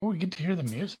we get to hear the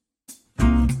music.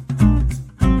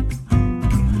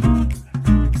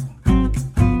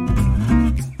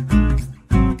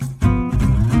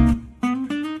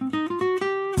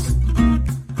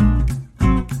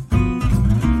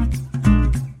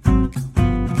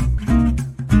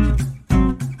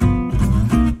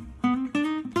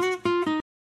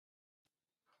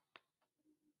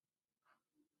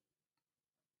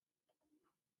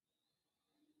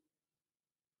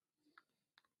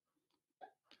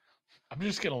 I'm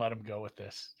just going to let him go with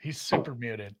this. He's super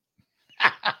muted.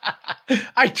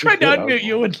 I tried to unmute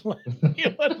you and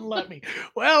you wouldn't let me.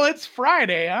 Well, it's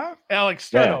Friday, huh? Alex,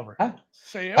 start over.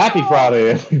 Say Happy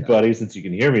Friday, everybody, since you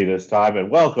can hear me this time,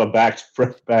 and welcome back to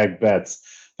Fresh Bag Bets,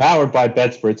 powered by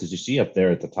BetSports, as you see up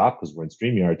there at the top, because we're in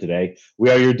StreamYard today.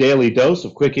 We are your daily dose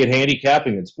of quick hit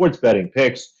handicapping and sports betting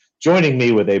picks. Joining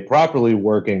me with a properly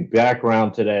working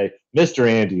background today, Mr.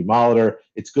 Andy Molitor.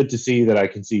 It's good to see that I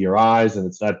can see your eyes, and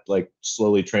it's not like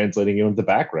slowly translating you into the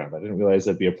background. I didn't realize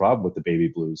that'd be a problem with the baby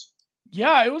blues.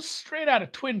 Yeah, it was straight out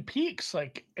of Twin Peaks.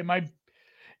 Like,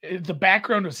 the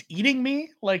background was eating me?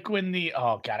 Like when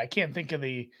oh God, I can't think of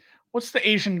what's the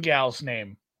Asian gal's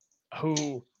name?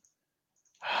 Oh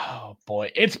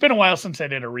boy, it's been a while since I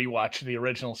did a rewatch of the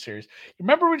original series. You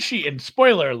remember when and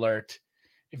spoiler alert,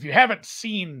 if you haven't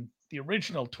seen the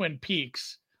original Twin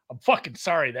Peaks, I'm fucking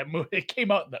sorry. That movie, it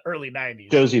came out in the early 90s.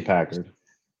 Josie Packard.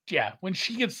 Yeah, when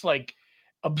she gets like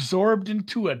absorbed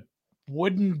into a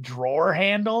wooden drawer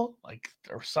handle, like,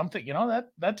 or something,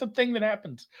 that's a thing that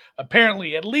happens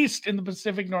apparently, at least in the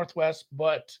Pacific Northwest.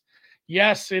 But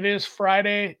yes, it is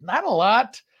Friday. Not a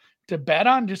lot to bet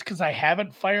on, just because I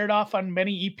haven't fired off on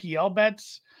many EPL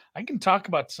bets. I can talk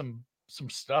about some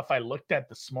stuff I looked at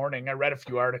this morning. I read a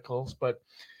few articles, but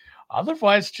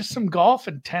otherwise just some golf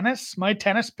and tennis. My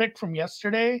tennis pick from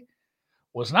yesterday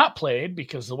was not played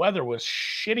because the weather was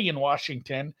shitty in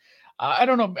Washington. I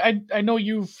don't know. I know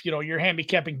you're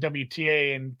handicapping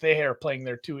WTA and they are playing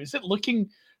there too. Is it looking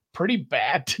pretty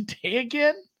bad today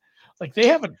again? Like, they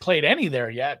haven't played any there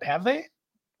yet, have they?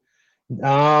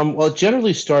 Well, it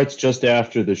generally starts just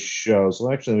after the show.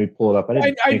 So actually, let me pull it up.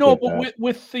 I know, but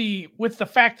with the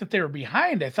fact that they were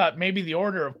behind, I thought maybe the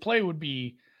order of play would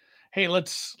be, hey,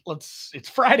 let's it's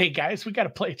Friday, guys. We got to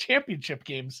play championship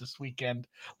games this weekend.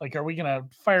 Like, are we going to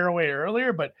fire away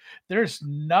earlier? But there's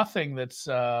nothing there's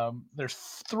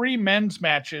 3 men's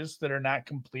matches that are not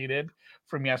completed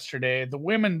from yesterday. The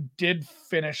women did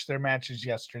finish their matches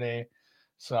yesterday.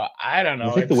 So I don't know.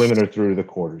 I think the women are through the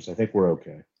quarters. I think we're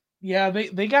okay. Yeah,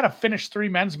 they got to finish 3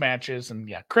 men's matches. And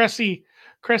yeah, Cressy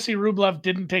Rublev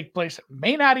didn't take place. It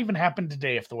may not even happen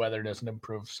today if the weather doesn't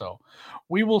improve. So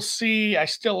we will see. I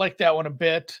still like that one a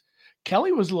bit.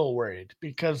 Kelly was a little worried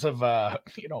because of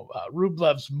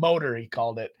Rublev's motor, he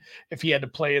called it, if he had to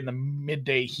play in the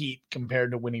midday heat compared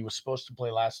to when he was supposed to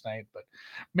play last night. But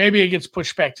maybe it gets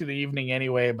pushed back to the evening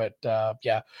anyway. But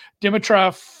yeah,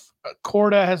 Dimitrov,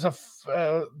 Korda has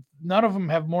none of them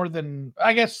have more than,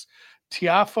 I guess,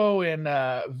 Tiafo and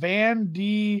Van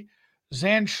de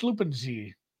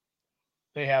Zandschlupensee.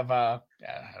 They have I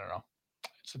don't know.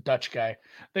 It's a Dutch guy.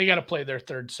 They got to play their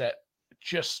third set. It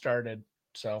just started.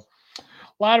 So a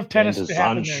lot of tennis to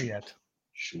happen there yet.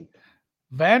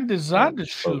 Van de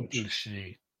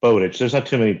Zandschlupensee. Bodic. There's not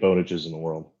too many Bodiches in the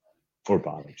world. For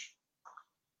Bodic.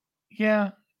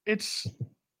 Yeah, it's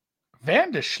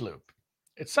Van de Schloop.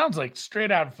 It sounds like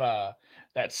straight out of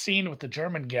that scene with the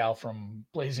German gal from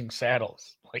Blazing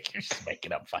Saddles. Like, you're just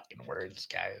making up fucking words,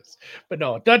 guys. But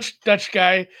no, Dutch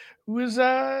guy who is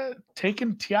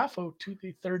taking Tiafo to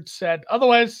the third set.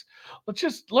 Otherwise,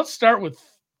 let's start with.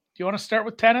 Do you want to start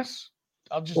with tennis?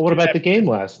 What about the game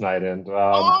last night? And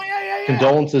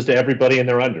condolences to everybody in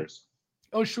their unders.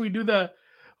 Oh, should we do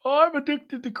I'm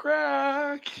addicted to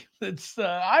crack. It's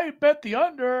I bet the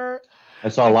under. I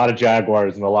saw a lot of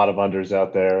Jaguars and a lot of unders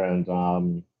out there,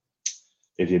 and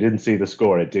if you didn't see the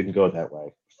score, it didn't go that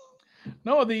way.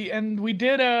 No, we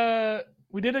did a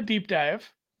deep dive.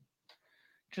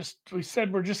 We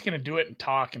said we're just going to do it and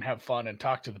talk and have fun and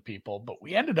talk to the people, but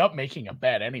we ended up making a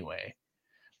bet anyway.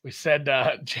 We said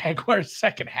Jaguars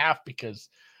second half because,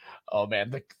 oh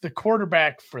man, the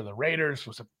quarterback for the Raiders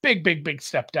was a big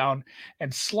step down,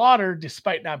 and Slaughter,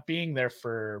 despite not being there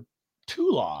for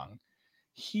too long,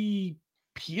 he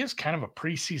is kind of a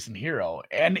preseason hero,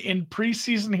 and in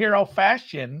preseason hero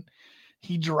fashion,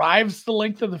 he drives the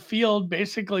length of the field.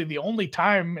 Basically, the only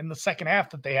time in the second half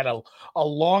that they had a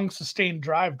long sustained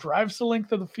drives the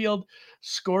length of the field,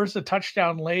 scores a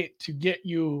touchdown late to get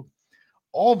you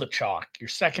all the chalk. Your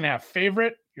second half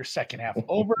favorite, your second half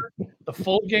over, the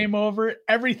full game over.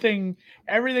 Everything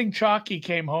chalky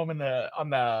came home on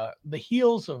the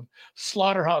heels of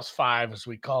Slaughterhouse-Five, as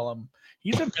we call him.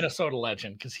 He's a Minnesota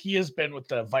legend because he has been with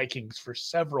the Vikings for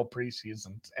several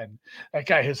preseasons, and that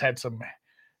guy has had some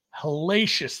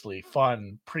hellaciously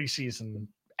fun preseason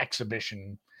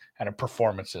exhibition kind of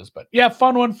performances. But yeah,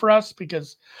 fun one for us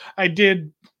because I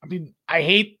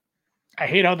hate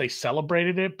how they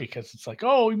celebrated it because it's like,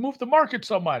 oh, we moved the market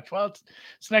so much. Well,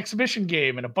 it's an exhibition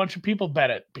game and a bunch of people bet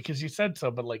it because you said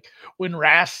so. But like when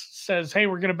Rass says, hey,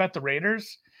 we're going to bet the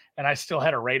Raiders, and I still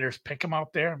had a Raiders pick 'em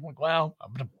out there, I'm like, well,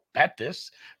 I'm going to bet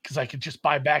this because I could just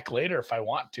buy back later if I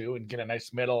want to and get a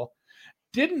nice middle.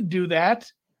 Didn't do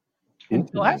that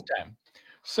until halftime.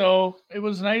 So it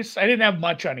was nice. I didn't have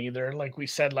much on either, like we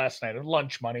said last night,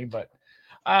 lunch money, but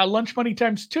lunch money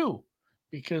times 2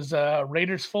 because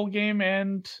Raiders full game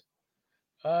and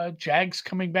Jags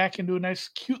coming back into a nice,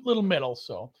 cute little middle.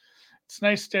 So it's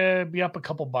nice to be up a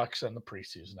couple bucks on the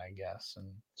preseason, I guess. And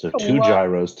so 2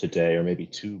 gyros today, or maybe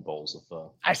 2 bowls of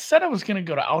pho. I said I was going to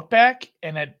go to Outback,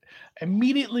 and I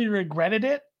immediately regretted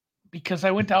it because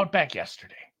I went to Outback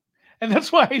yesterday. And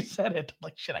that's why I said it.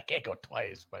 Like, shit, I can't go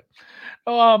twice. But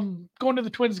going to the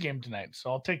Twins game tonight. So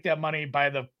I'll take that money, buy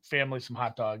the family some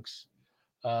hot dogs.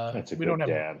 We don't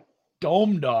have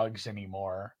dome dogs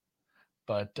anymore.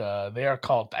 But they are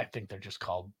called, I think they're just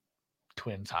called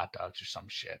Twins hot dogs or some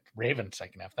shit. Ravens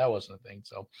second half. That wasn't a thing.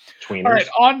 So, Tweeners. All right,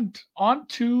 on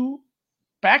to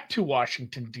back to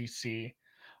Washington, D.C.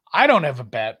 I don't have a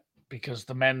bet because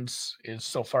the men's is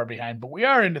so far behind, but we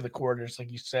are into the quarters, like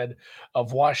you said,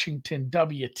 of Washington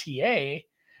WTA,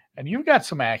 and you've got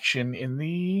some action in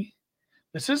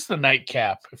this is the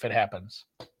nightcap if it happens.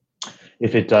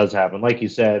 If it does happen, like you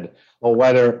said, the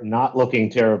weather not looking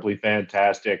terribly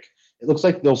fantastic. It looks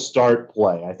like they'll start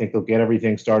play. I think they'll get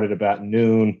everything started about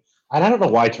noon. And I don't know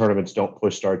why tournaments don't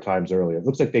push start times earlier. It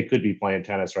looks like they could be playing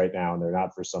tennis right now, and they're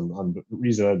not for some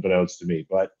reason unbeknownst to me.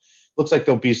 But looks like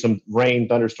there'll be some rain,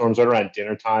 thunderstorms right around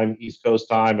dinner time, East Coast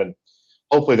time, and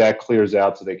hopefully that clears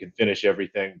out so they can finish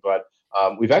everything. But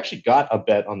we've actually got a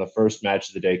bet on the first match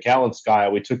of the day.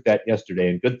 Kalinskaya, we took that yesterday,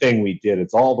 and good thing we did.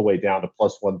 It's all the way down to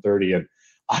plus 130, and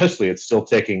honestly, it's still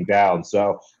ticking down.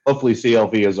 So hopefully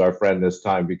CLV is our friend this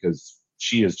time because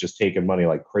she is just taking money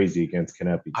like crazy against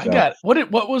Kanepi. I got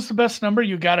what was the best number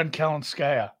you got on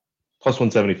Kalinskaya? Plus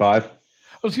 175.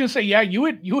 I was gonna say, yeah, you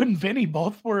and Vinny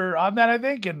both were on that, I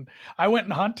think, and I went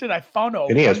and hunted. I found a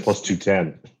Vinny has plus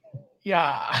 210. Yeah,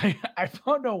 I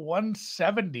found a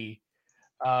 170.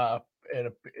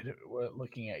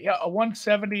 Looking at a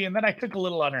 170, and then I took a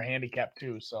little on her handicap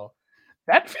too. So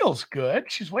that feels good.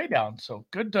 She's way down, so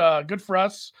good. Good for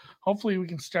us. Hopefully, we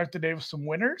can start the day with some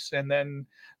winners, and then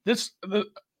the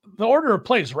order of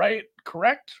plays right.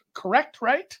 Correct.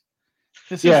 Right.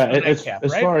 This is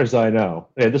as far as I know.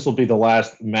 Yeah, this will be the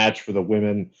last match for the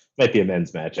women. Might be a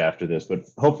men's match after this, but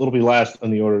hopefully it'll be last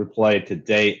on the order to play to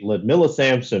date. Ludmila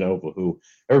Samsonova, who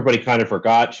everybody kind of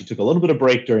forgot. She took a little bit of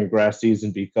break during grass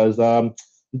season because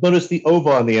notice the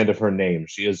Ova on the end of her name.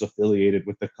 She is affiliated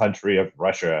with the country of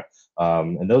Russia,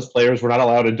 and those players were not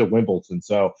allowed into Wimbledon.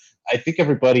 So I think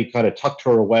everybody kind of tucked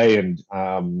her away and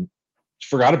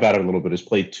forgot about it a little bit. Has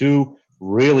played 2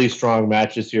 really strong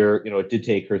matches here. It did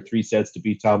take her 3 sets to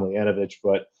beat Tomljanovic,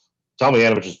 but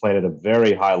Tomljanovic is playing at a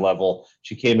very high level.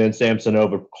 She came in,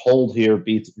 Samsonova, cold here,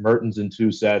 beats Mertens in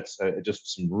 2 sets.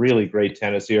 Just some really great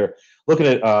tennis here. Looking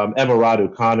at Emma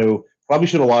Raducanu, probably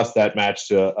should have lost that match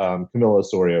to Camila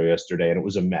Osorio yesterday, and it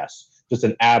was a mess. Just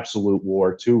an absolute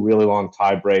war. 2 really long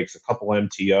tie breaks, a couple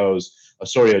MTOs.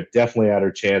 Osorio definitely had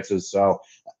her chances. So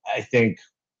I think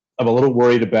I'm a little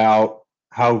worried about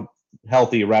how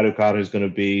healthy Raducanu is going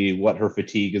to be, what her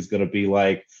fatigue is going to be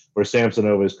like, where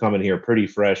Samsonova is coming here pretty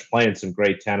fresh, playing some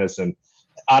great tennis. And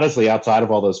honestly, outside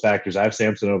of all those factors, I have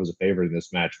Samsonova as a favorite in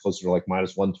this match, closer to like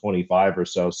minus 125 or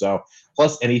so. So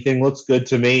plus anything looks good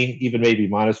to me, even maybe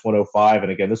minus 105.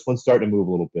 And again, this one's starting to move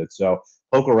a little bit. So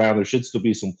poke around. There should still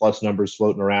be some plus numbers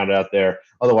floating around out there.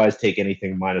 Otherwise, take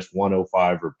anything minus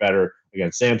 105 or better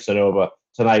against Samsonova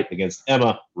tonight against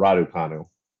Emma Raducanu.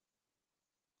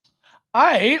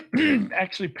 I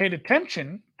actually paid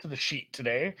attention to the sheet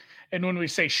today. And when we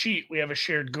say sheet, we have a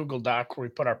shared Google Doc where we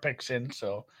put our picks in.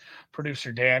 So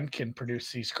producer Dan can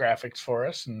produce these graphics for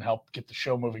us and help get the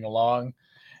show moving along.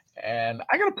 And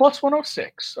I got a plus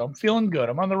 106. So I'm feeling good.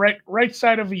 I'm on the right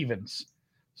side of evens.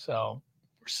 So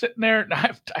we're sitting there. And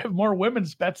I have more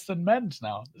women's bets than men's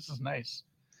now. This is nice.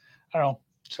 I don't know.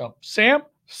 So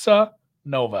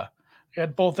Samsonova. We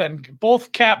had both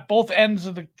ends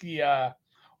of the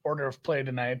order of play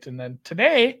tonight. And then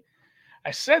today,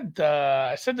 I said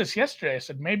this yesterday. I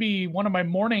said maybe one of my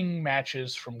morning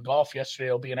matches from golf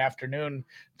yesterday will be an afternoon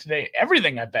today.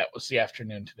 Everything I bet was the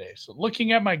afternoon today. So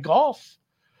looking at my golf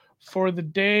for the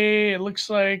day, it looks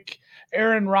like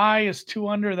Aaron Rye is 2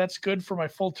 under. That's good for my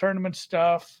full tournament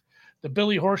stuff. The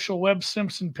Billy Horschel Webb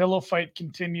Simpson pillow fight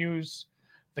continues.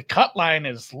 The cut line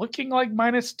is looking like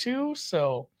 -2.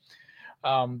 So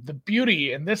the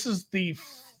beauty, and this is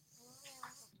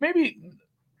maybe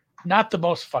not the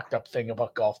most fucked up thing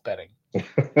about golf betting.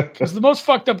 Because the most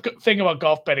fucked up thing about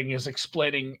golf betting is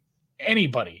explaining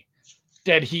anybody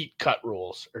dead heat cut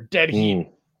rules or dead heat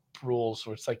rules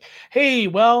where it's like, hey,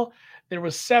 well, there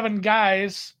was 7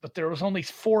 guys, but there was only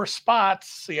 4 spots.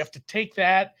 So you have to take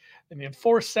that and you have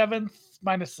 4/7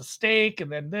 minus the stake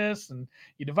and then this, and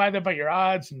you divide that by your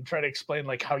odds and try to explain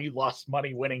like how you lost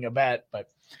money winning a bet. But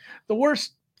the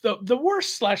worst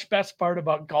 / best part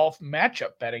about golf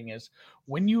matchup betting is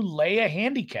when you lay a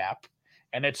handicap,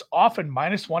 and it's often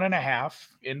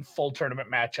 -1.5 in full tournament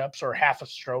matchups or half a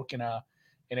stroke in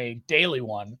a daily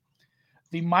one.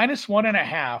 The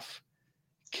 -1.5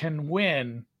 can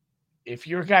win if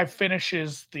your guy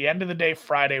finishes the end of the day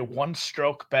Friday 1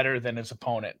 stroke better than his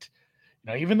opponent.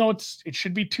 Even though it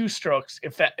should be 2 strokes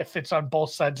if it's on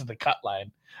both sides of the cut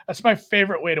line. That's my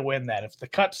favorite way to win that. If the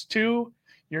cut's 2,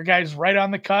 your guy's right on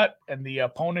the cut, and the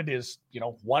opponent is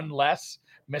 1 less,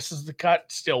 misses the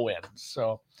cut, still wins.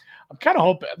 So I'm kind of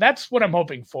hoping that's what I'm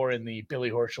hoping for in the Billy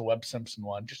Horschel Webb Simpson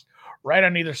one, just right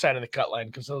on either side of the cut line,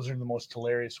 because those are the most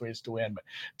hilarious ways to win. But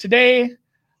today,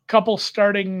 couple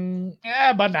starting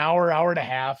about an hour and a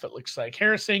half. It looks like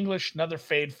Harris English, another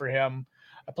fade for him.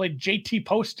 I played JT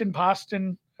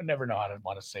Poston. I never know how to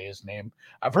want to say his name.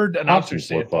 I've heard announcers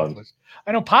say it both ways.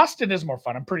 I know Poston is more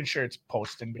fun. I'm pretty sure it's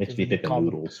Poston because we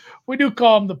do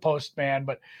call him the Postman.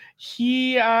 But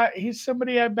he's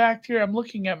somebody I backed here. I'm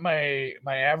looking at my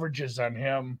averages on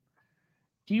him.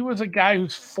 He was a guy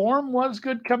whose form was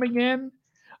good coming in.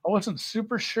 I wasn't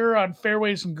super sure on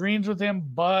fairways and greens with him,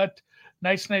 but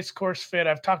nice course fit.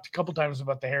 I've talked a couple times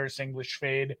about the Harris English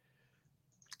fade.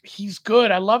 He's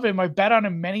good. I love him. I bet on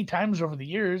him many times over the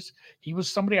years. He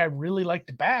was somebody I really liked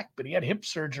to back, but he had hip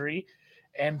surgery.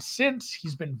 And since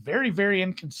he's been very, very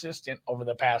inconsistent over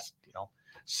the past,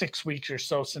 6 weeks or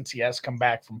so since he has come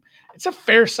back from, it's a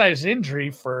fair size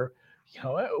injury for,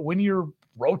 when you're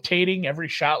rotating every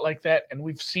shot like that. And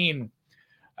we've seen,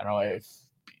 I don't know,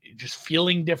 just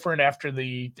feeling different after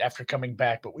coming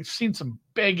back, but we've seen some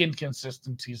big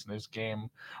inconsistencies in this game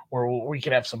where we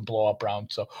could have some blow up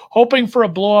rounds. So hoping for a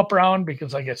blow up round,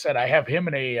 because like I said, I have him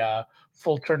in a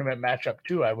full tournament matchup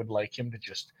too. I would like him to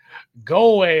just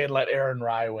go away and let Aaron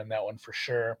Rye win that one for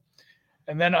sure.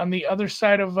 And then on the other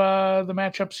side of the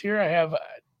matchups here, I have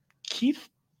Keith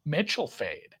Mitchell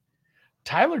fade.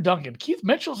 Tyler Duncan. Keith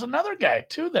Mitchell's another guy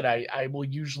too that I will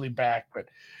usually back, but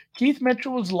Keith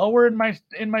Mitchell was lower in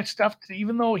my stuff,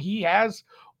 even though he has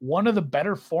one of the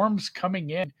better forms coming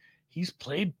in. He's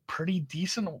played pretty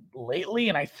decent lately,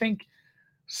 and I think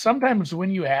sometimes when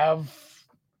you have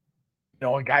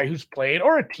a guy who's played,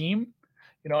 or a team,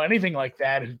 anything like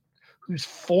that, whose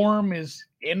form is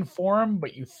in form,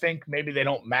 but you think maybe they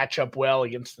don't match up well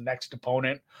against the next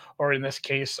opponent, or in this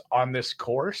case on this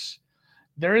course,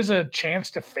 there is a chance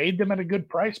to fade them at a good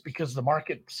price because the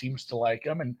market seems to like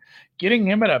him, and getting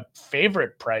him at a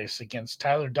favorite price against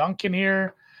Tyler Duncan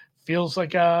here feels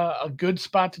like a good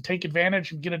spot to take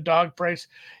advantage and get a dog price.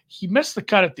 He missed the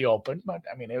cut at the Open, but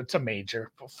I mean, it's a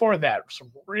major. Before that,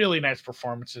 some really nice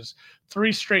performances.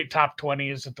 3 straight top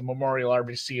 20s at the Memorial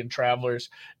RBC and Travelers,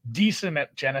 decent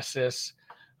at Genesis,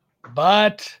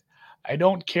 but I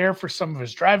don't care for some of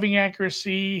his driving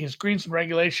accuracy. His greens and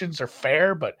regulations are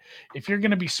fair, but if you're going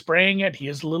to be spraying it, he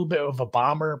is a little bit of a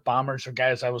bomber. Bombers are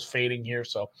guys I was fading here.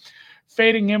 So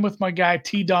fading him with my guy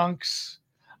T Dunks.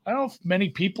 I don't know if many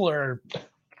people are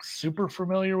super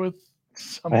familiar with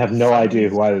I have no idea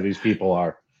who either of these people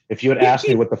are. If you had asked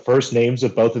me what the first names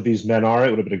of both of these men are, it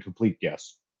would have been a complete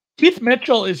guess. Keith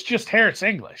Mitchell is just Harris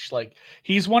English. Like,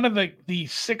 he's one of the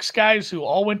 6 guys who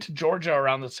all went to Georgia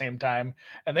around the same time,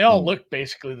 and they all look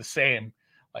basically the same.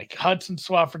 Like Hudson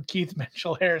Swafford, Keith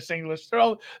Mitchell, Harris English.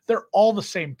 They're all the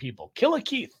same people. Killer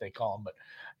Keith, they call him. But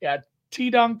yeah,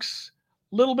 T Dunks,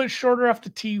 a little bit shorter off the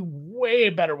tee, way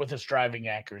better with his driving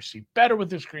accuracy, better with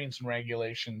his greens and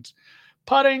regulations.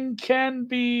 Putting can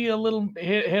be a little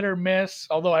hit or miss,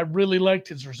 although I really liked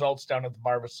his results down at the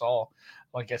Barbasol.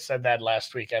 Like I said that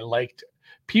last week, I liked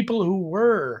people who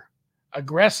were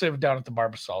aggressive down at the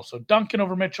Barbasol. So Duncan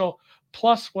over Mitchell,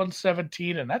 plus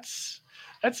 117, and that's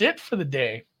it for the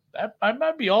day. That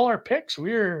might be all our picks.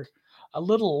 We're a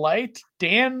little light.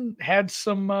 Dan had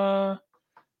some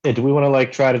Yeah, do we want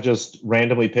to try to just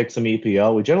randomly pick some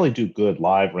EPL? We generally do good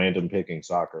live random picking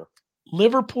soccer.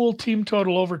 Liverpool team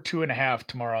total over 2.5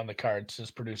 tomorrow on the card,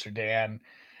 says producer Dan.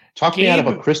 Talk me out of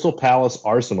a Crystal Palace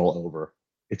Arsenal over.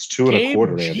 It's 2.25,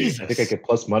 Andy. Jesus. I think I get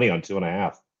plus money on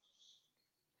 2.5.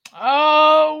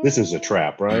 Oh, this is a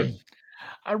trap, right?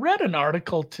 I read an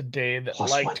article today that plus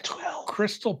liked 112.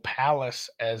 Crystal Palace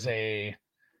as they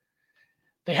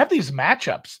have these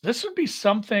matchups. This would be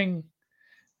something.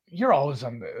 You're always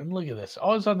on look at this,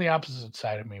 always on the opposite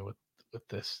side of me with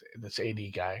this AD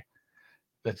guy.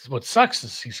 That's what sucks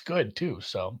is he's good too.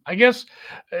 So I guess,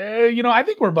 I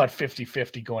think we're about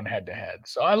 50-50 going head to head.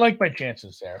 So I like my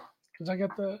chances there because I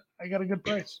got a good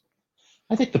price.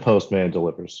 I think the postman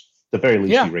delivers. The very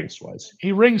least, he rings twice.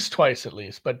 He rings twice at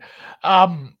least. But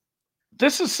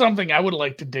this is something I would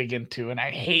like to dig into, and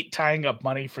I hate tying up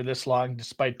money for this long,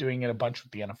 despite doing it a bunch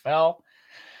with the NFL.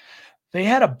 They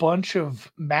had a bunch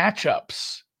of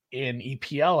matchups in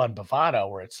EPL on Bovada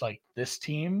where it's like this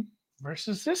team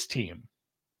versus this team.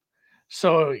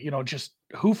 So, just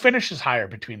who finishes higher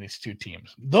between these two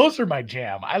teams. Those are my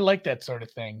jam. I like that sort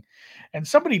of thing. And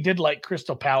somebody did like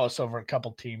Crystal Palace over a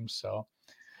couple teams. So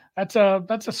that's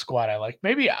a squad I like.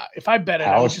 Maybe if I bet it,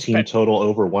 Palace I would just team bet total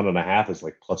over 1.5 is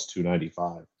like plus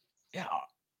 295. Yeah.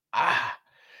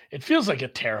 It feels like a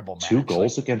terrible match. 2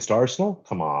 goals against Arsenal?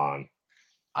 Come on.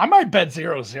 I might bet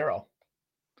 0-0.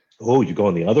 Oh, you're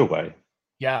going the other way.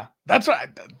 Yeah. That's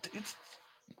what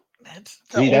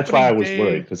that's why I was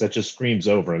worried, because that just screams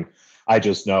over, and I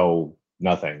just know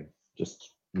nothing.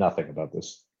 Just nothing about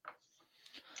this.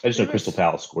 I just know Crystal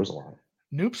Palace scores a lot.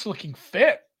 Noop's looking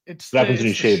fit. What happens when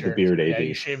you shave the beard, AD? Yeah,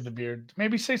 you shave the beard.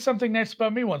 Maybe say something nice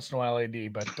about me once in a while,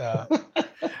 AD. But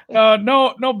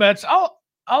no bets.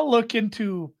 I'll look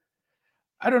into.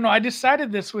 I don't know. I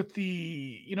decided this with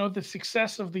the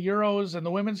success of the Euros and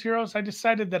the women's Euros. I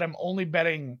decided that I'm only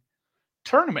betting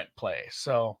tournament play.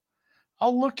 So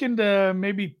I'll look into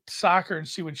maybe soccer and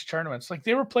see which tournaments. Like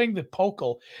they were playing the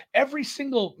Pokal. Every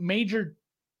single major,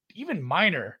 even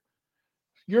minor,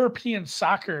 European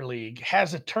soccer league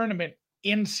has a tournament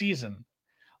in season.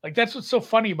 Like that's what's so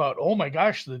funny about, oh my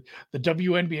gosh, the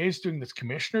WNBA is doing this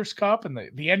Commissioner's Cup and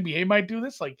the NBA might do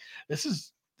this. Like this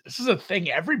is a thing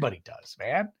everybody does,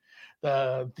 man.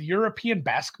 The European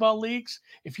basketball leagues,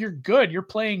 if you're good, you're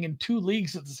playing in 2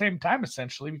 leagues at the same time,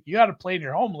 essentially. You got to play in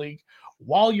your home league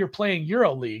while you're playing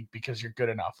Euro League because you're good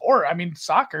enough. Or,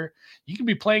 soccer, you can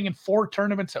be playing in 4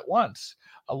 tournaments at once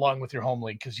along with your home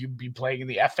league because you'd be playing in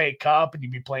the FA Cup and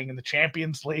you'd be playing in the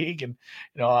Champions League, and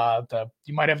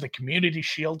you might have the Community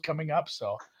Shield coming up.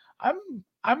 So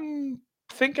I'm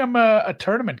a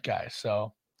tournament guy.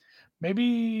 So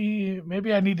maybe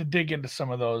I need to dig into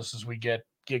some of those as we get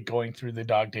going through the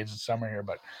dog days of summer here.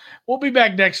 But we'll be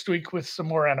back next week with some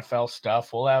more NFL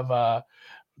stuff. We'll have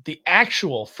the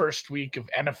actual first week of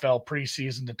NFL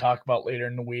preseason to talk about later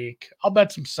in the week. I'll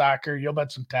bet some soccer. You'll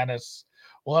bet some tennis.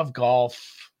 We'll have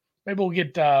golf. Maybe we'll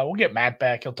get Matt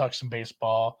back. He'll talk some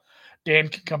baseball. Dan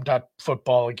can come talk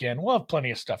football again. We'll have plenty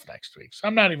of stuff next week. So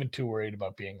I'm not even too worried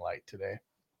about being light today.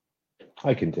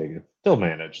 I can dig it. They'll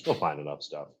manage. They'll find enough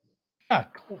stuff. Yeah,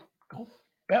 go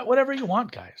bet whatever you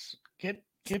want, guys.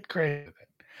 Get crazy with it.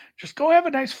 Just go have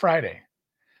a nice Friday.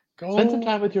 Go spend some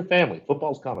time with your family.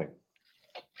 Football's coming.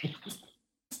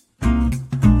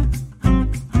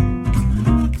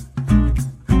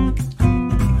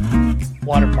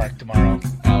 Water park tomorrow,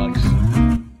 Alex.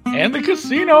 And the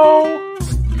casino.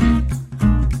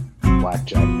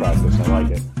 Blackjack practice. I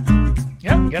like it.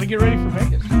 Yeah, got to get ready for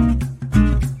Vegas.